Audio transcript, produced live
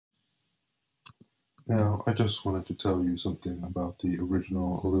Now, I just wanted to tell you something about the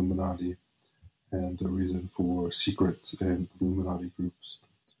original Illuminati and the reason for secrets in Illuminati groups.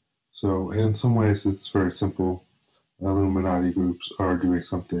 So, in some ways, it's very simple. Illuminati groups are doing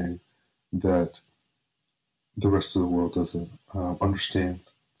something that the rest of the world doesn't understand,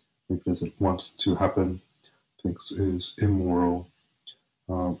 maybe doesn't want to happen, thinks is immoral.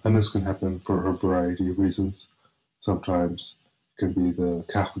 And this can happen for a variety of reasons. Sometimes it can be the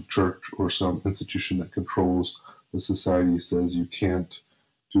Catholic Church or some institution that controls the society says you can't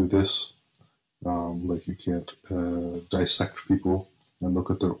do this, like you can't dissect people and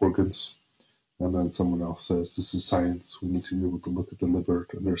look at their organs. And then someone else says this is science. We need to be able to look at the liver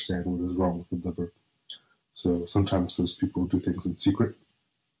to understand what is wrong with the liver. So sometimes those people do things in secret.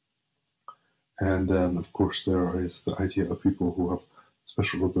 And then, of course, there is the idea of people who have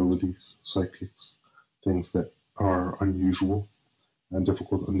special abilities, psychics, things that are unusual and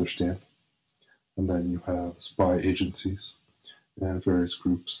difficult to understand. And then you have spy agencies and various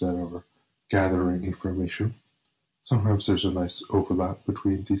groups that are gathering information. Sometimes there's a nice overlap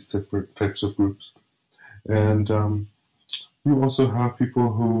between these different types of groups. And you also have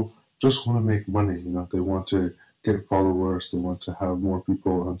people who just want to make money. They want to get followers, they want to have more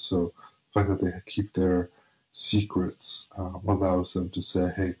people, and so the fact that they keep their secrets allows them to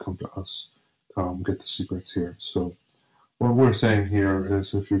say, hey, come to us, come get the secrets here. So what we're saying here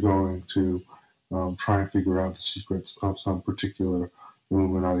is if you're going to try and figure out the secrets of some particular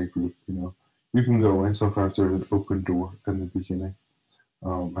Illuminati group, you can go in. Sometimes there's an open door in the beginning,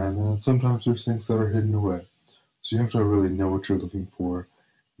 and then sometimes there's things that are hidden away. So you have to really know what you're looking for,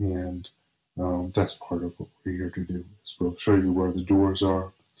 and that's part of what we're here to do. Is we'll show you where the doors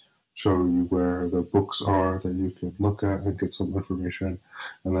are, show you where the books are that you can look at and get some information,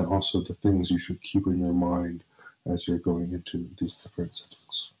 and then also the things you should keep in your mind as you're going into these different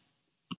settings.